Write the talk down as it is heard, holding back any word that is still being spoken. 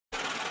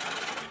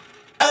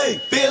Hey,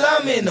 feel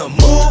I'm in the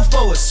mood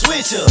for a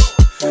switch up.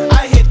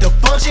 I hit the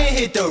function,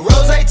 hit the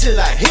rose till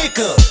I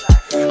hiccup.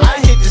 I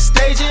hit the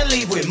stage and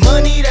leave with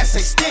money that's a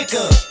stick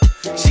up.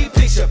 She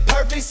picture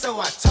perfect, so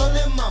I told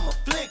him I'm a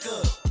flick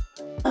up.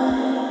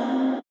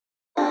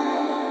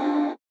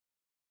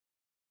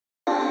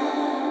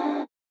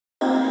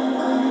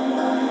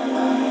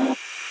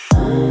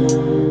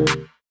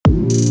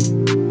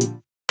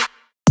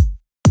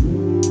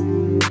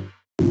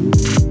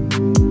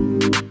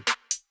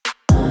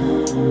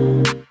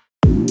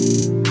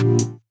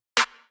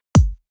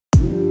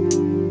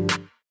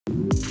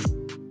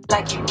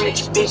 Like you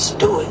rich, bitch,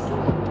 do it.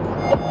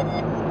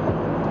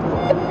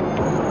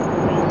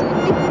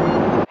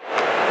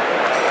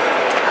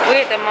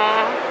 We're at the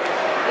mall.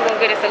 We're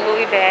gonna get us a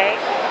Louis bag.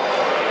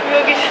 We're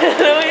gonna get you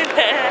a Louis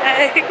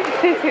bag.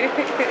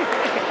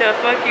 The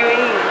fuck you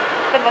mean?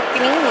 The fuck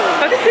you mean?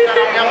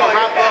 I'm a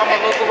rapper. I'm a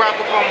local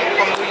rapper from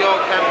New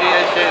York, Camden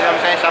and shit. You know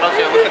what I'm saying? Shout out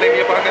to you. What's the name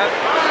of your podcast?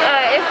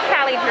 It's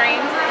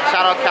KALEEDreams.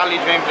 Shout out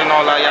KaleeDreams and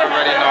all that. Y'all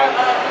already know.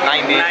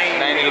 90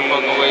 the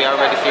fucking way. Y'all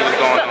already see what's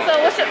going on. So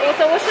what's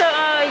your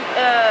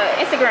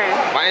Instagram?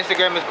 My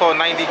Instagram is called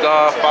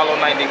 90GAR. Follow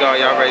 90GAR.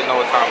 Y'all already know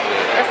what time it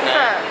is. That's what's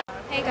up.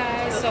 Hey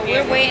guys, so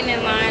we're waiting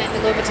in line at the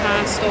Louis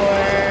Vuitton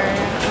store.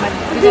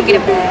 We're gonna get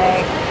a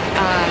bag.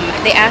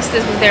 They asked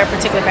us was there a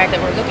particular bag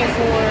that we're looking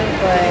for,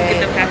 but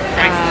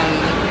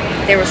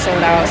they were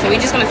sold out. So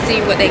we're just gonna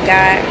see what they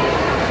got,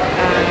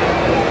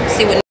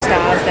 see what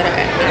styles that are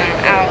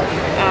out.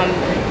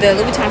 The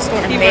Louis Vuitton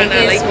store in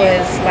Vegas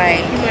was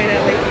like.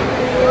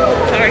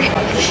 Sorry.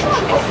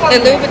 The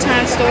Louis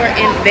Vuitton store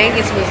in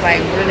Vegas was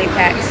like really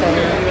packed, so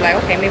we were like,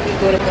 okay, maybe we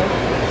go to go.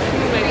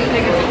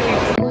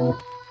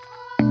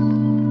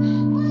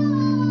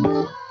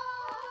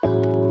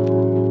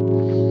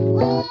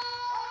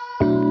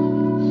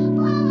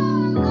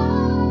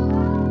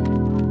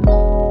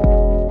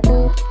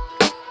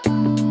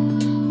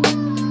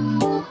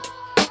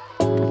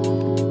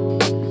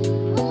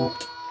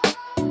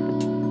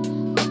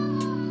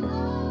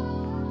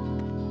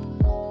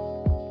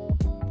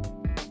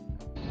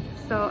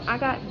 So I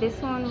got this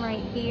one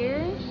right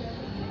here,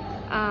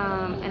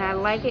 and I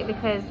like it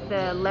because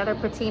the leather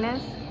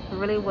patinas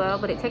really well,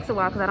 but it takes a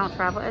while because I don't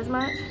travel as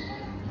much.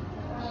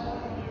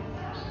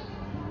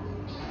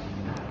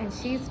 And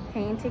she's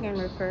painting and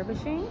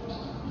refurbishing.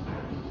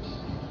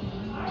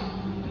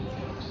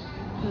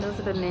 And those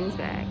are the men's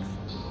bags.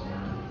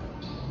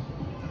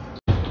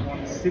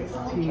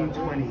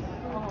 1620.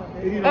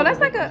 Oh, that's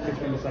like a,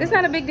 it's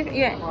not a big difference.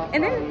 Yeah,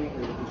 and then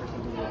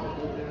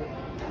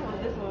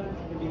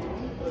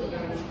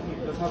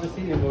Let's have a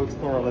seat and we'll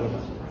explore a little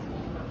bit.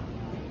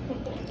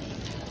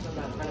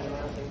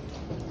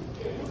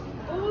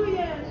 Oh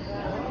yeah.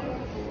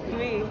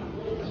 Me.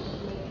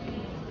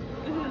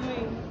 This is me.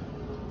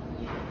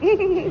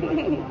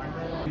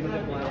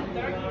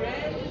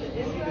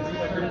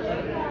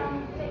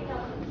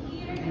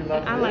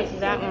 I like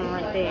that one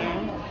right there.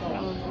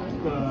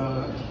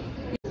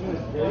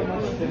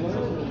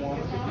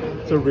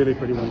 It's a really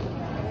pretty one.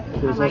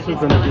 There's also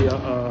going to be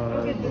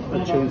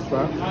a chain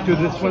strap to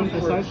this one,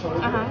 this size.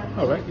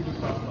 All right.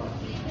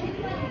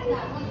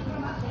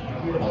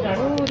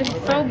 Oh, this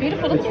is so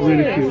beautiful. Look It's at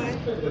really this.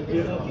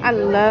 cute.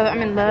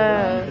 I'm in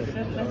love.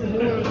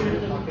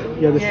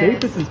 Yeah, the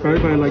shape is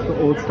inspired by like the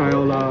old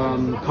style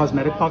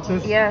cosmetic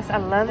boxes. Yes, I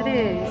love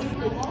this.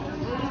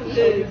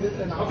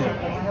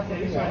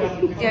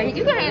 Yeah,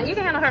 you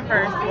can handle her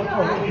first.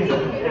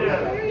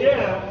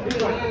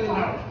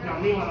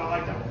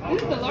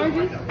 This is the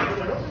largest.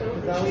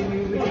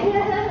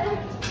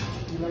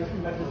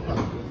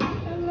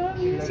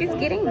 She's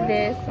getting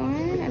this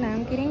one, and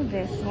I'm getting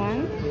this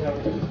one.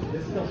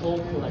 This is the whole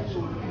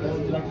collection.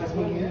 You like this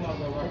one here?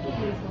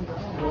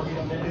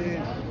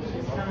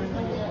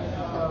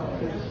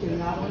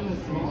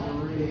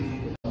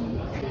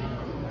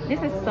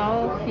 This is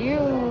so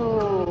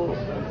cute.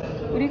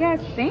 What do you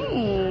guys think?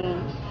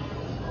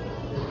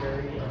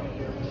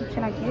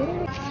 Can I get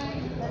it?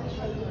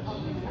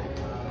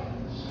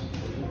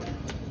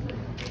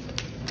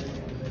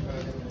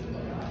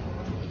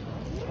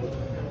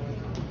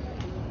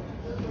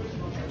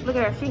 Look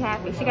at her, she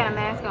happy. She got a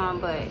mask on,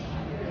 but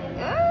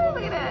oh,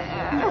 look at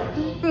that.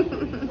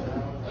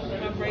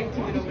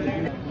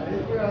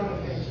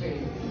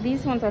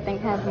 These ones I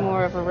think have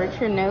more of a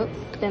richer notes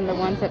than the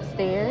ones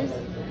upstairs.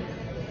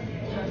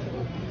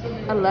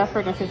 I love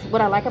fragrances.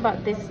 What I like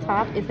about this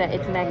top is that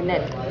it's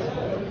magnetic.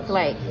 It's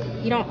like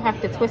you don't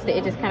have to twist it,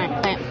 it just kind of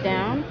clamps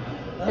down.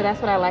 So that's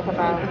what I like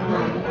about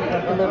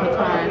the Louis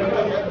Vuitton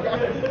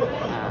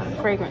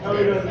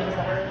fragrances.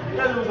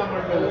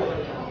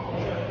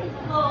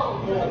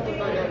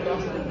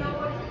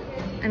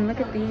 And look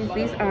at these.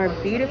 These are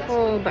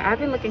beautiful, but I've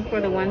been looking for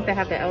the ones that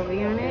have the LV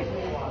on it,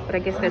 but I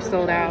guess they're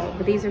sold out.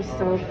 But these are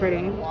so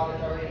pretty.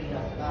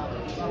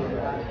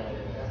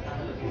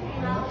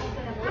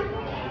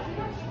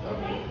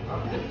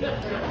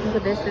 Look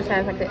at this. This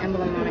has like the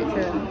emblem on it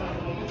too.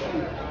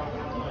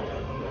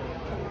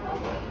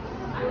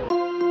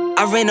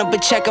 I ran up a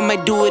check, I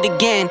might do it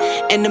again.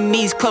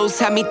 Enemies close,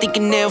 had me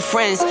thinking they're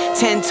friends.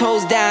 10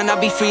 toes down, I'll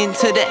be free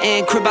until the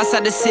end. Crib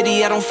outside the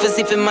city, I don't feel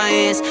safe in my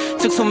hands.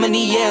 Took so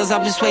many years,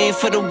 I'm just waiting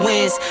for the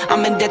wins.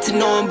 I'm in debt to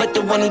no one but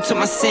the one who took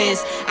my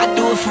sins. I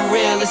do it for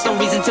real, there's no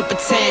reason to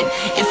pretend.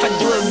 If I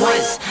do it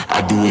once,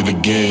 I do it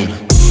again.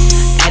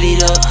 Add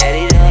it up,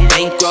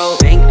 bankroll,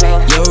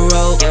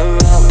 euro,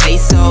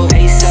 peso,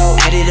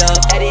 add it up,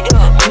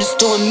 I'm just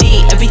doing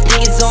me,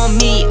 everything is on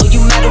me, oh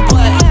you matter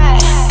what.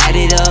 Add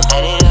it up,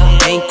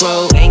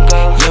 bankroll,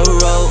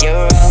 euro,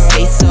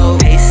 peso,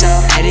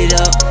 add it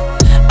up,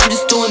 I'm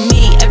just doing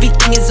me,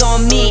 everything is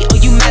on me, oh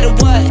you matter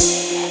what.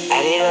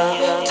 Add it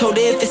up, told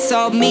her if it's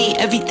all me,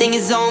 everything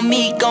is on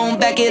me, gon'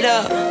 back it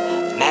up.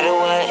 Matter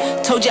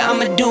what, told ya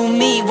I'ma do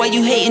me, why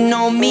you hating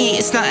on me,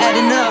 it's not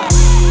adding up.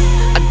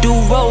 I do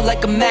roll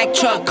like a Mack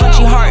truck,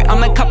 country heart, I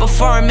might cop a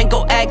farm and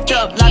go act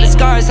up. Lot of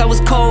scars, I was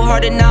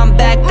cold-hearted, now I'm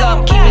back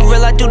up. Keep it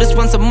real, I do this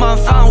once a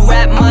month, I don't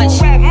rap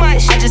much.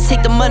 I just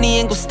take the money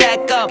and go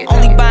stack up.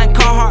 Only buying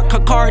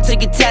car to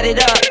get tatted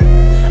up.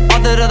 All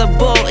that other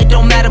bull, it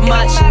don't matter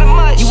much.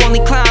 You only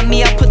climb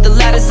me, I put the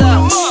ladders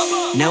up.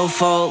 No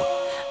fault,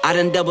 I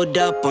done doubled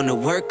up on the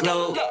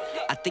workload.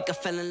 I think I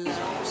fell in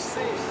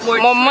love.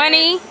 More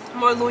money.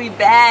 More Louis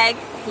bags.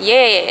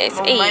 Yes.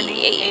 More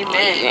money.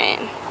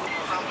 Amen.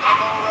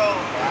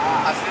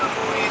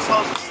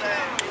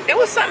 There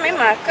was something in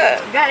my cup.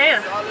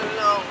 Goddamn.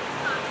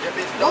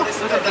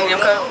 What's up in your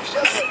cup?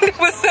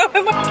 What's up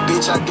in my cup?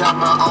 Bitch, I got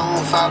my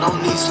own, I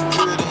don't need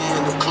security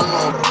in the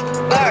club.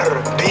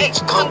 Bitch,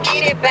 come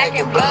get it back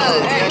in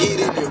blood. Get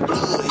it in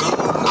blood.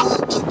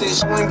 Took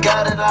this one,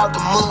 got it out the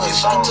mud.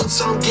 If I took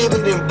some, get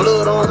it in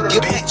blood on it.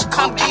 Bitch,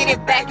 come get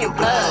it back in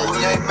blood.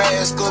 We ain't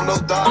mask up, no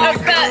dog. Now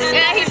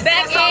he's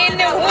back in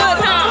the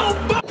woods, huh?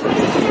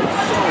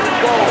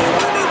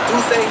 We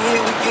say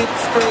here, we get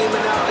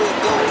screaming out there,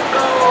 go.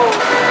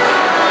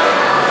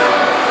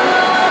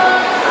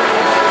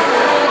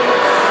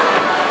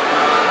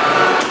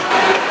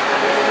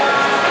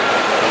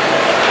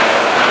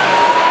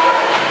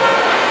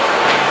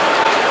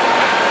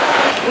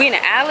 We in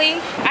the alley.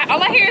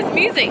 All I hear is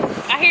music.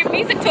 I hear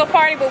music to a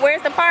party, but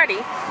where's the party?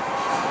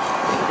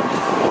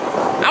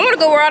 I want to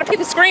go where all the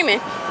people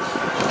screaming.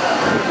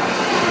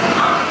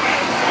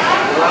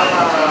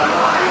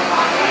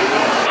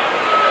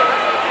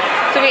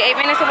 So we 8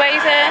 minutes away, you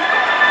said?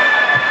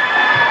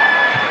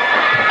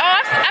 Oh,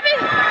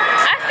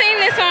 I've seen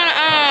this on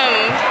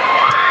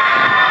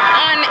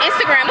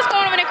Instagram. Let's go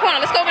over in the corner.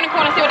 Let's go over in the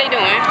corner and see what they're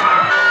doing.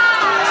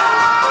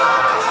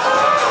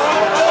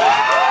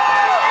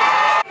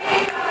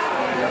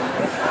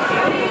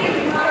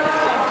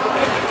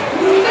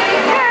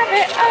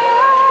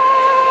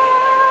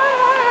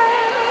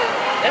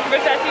 That's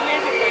Versace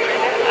music.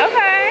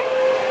 Okay.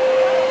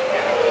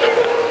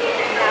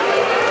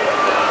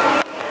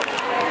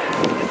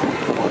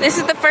 This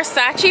is the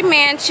Versace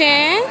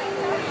mansion.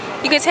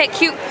 You can take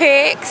cute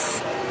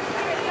pics.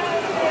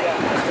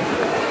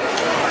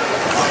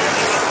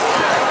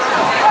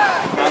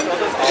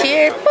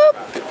 Here, boop.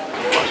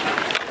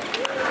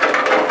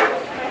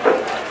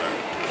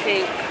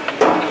 Pink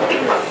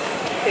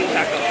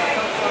taco.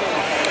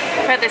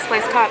 I've heard this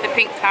place called the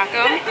Pink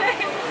Taco.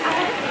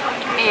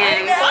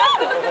 And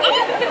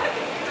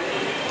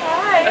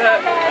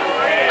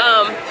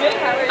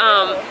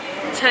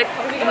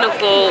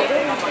technical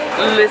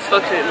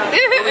misfunction.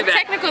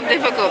 technical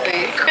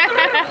difficulties.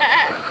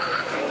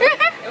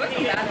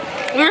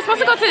 We were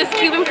supposed to go to this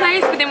Cuban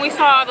place, but then we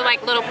saw the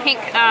like little pink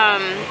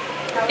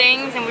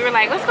things, and we were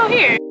like, let's go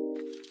here.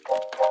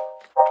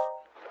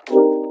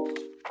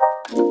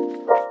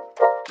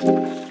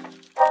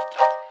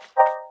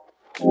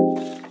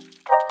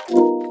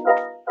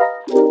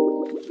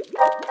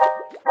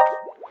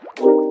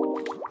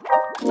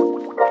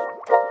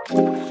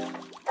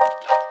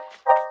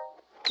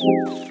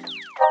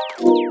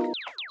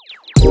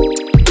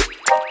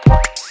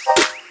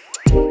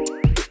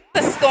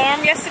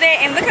 Yesterday,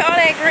 and look at all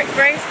that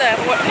gray stuff.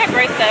 Well, not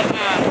gray stuff,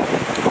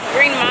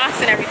 green moss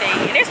and everything.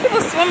 And there's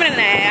people swimming in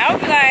that. I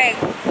would be like,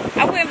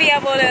 I wouldn't be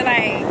able to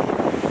like,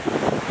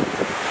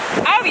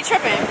 I would be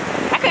tripping.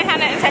 I couldn't have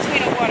nothing touch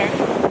me in the water.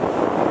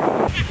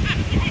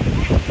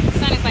 The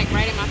sun is like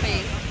right in my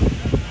face.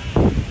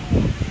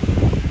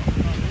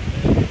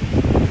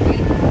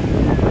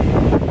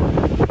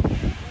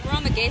 We're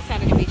on the gay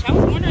side of the beach. I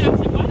was wondering, I was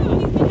like, why do all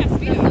these men have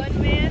speedos?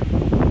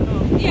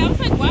 Yeah, I was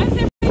like, why is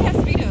there?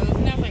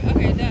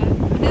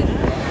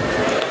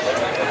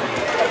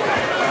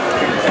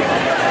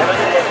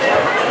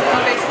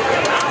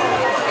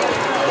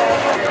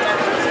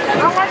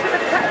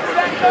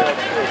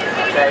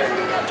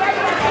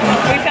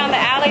 We found the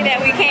alley that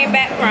we came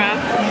back from,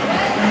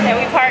 that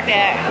we parked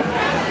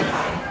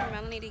at.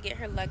 Melanie to get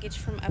her luggage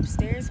from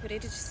upstairs, but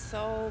it is just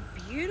so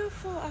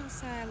beautiful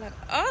outside. Like,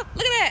 oh,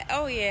 look at that.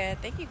 Oh yeah,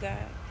 thank you God.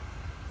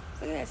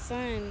 Look at that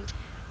sun.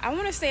 I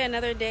want to stay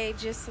another day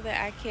just so that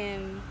I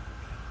can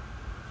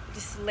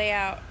just lay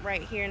out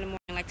right here in the morning,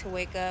 like to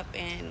wake up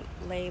and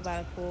lay by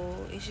the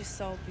pool. It's just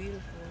so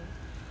beautiful.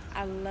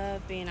 I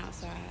love being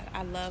outside.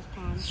 I love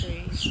palm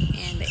trees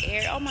and the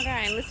air. Oh my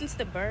God, and listen to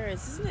the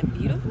birds. Isn't it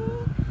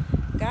beautiful?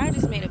 God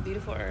just made a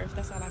beautiful earth.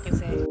 That's all I can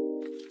say.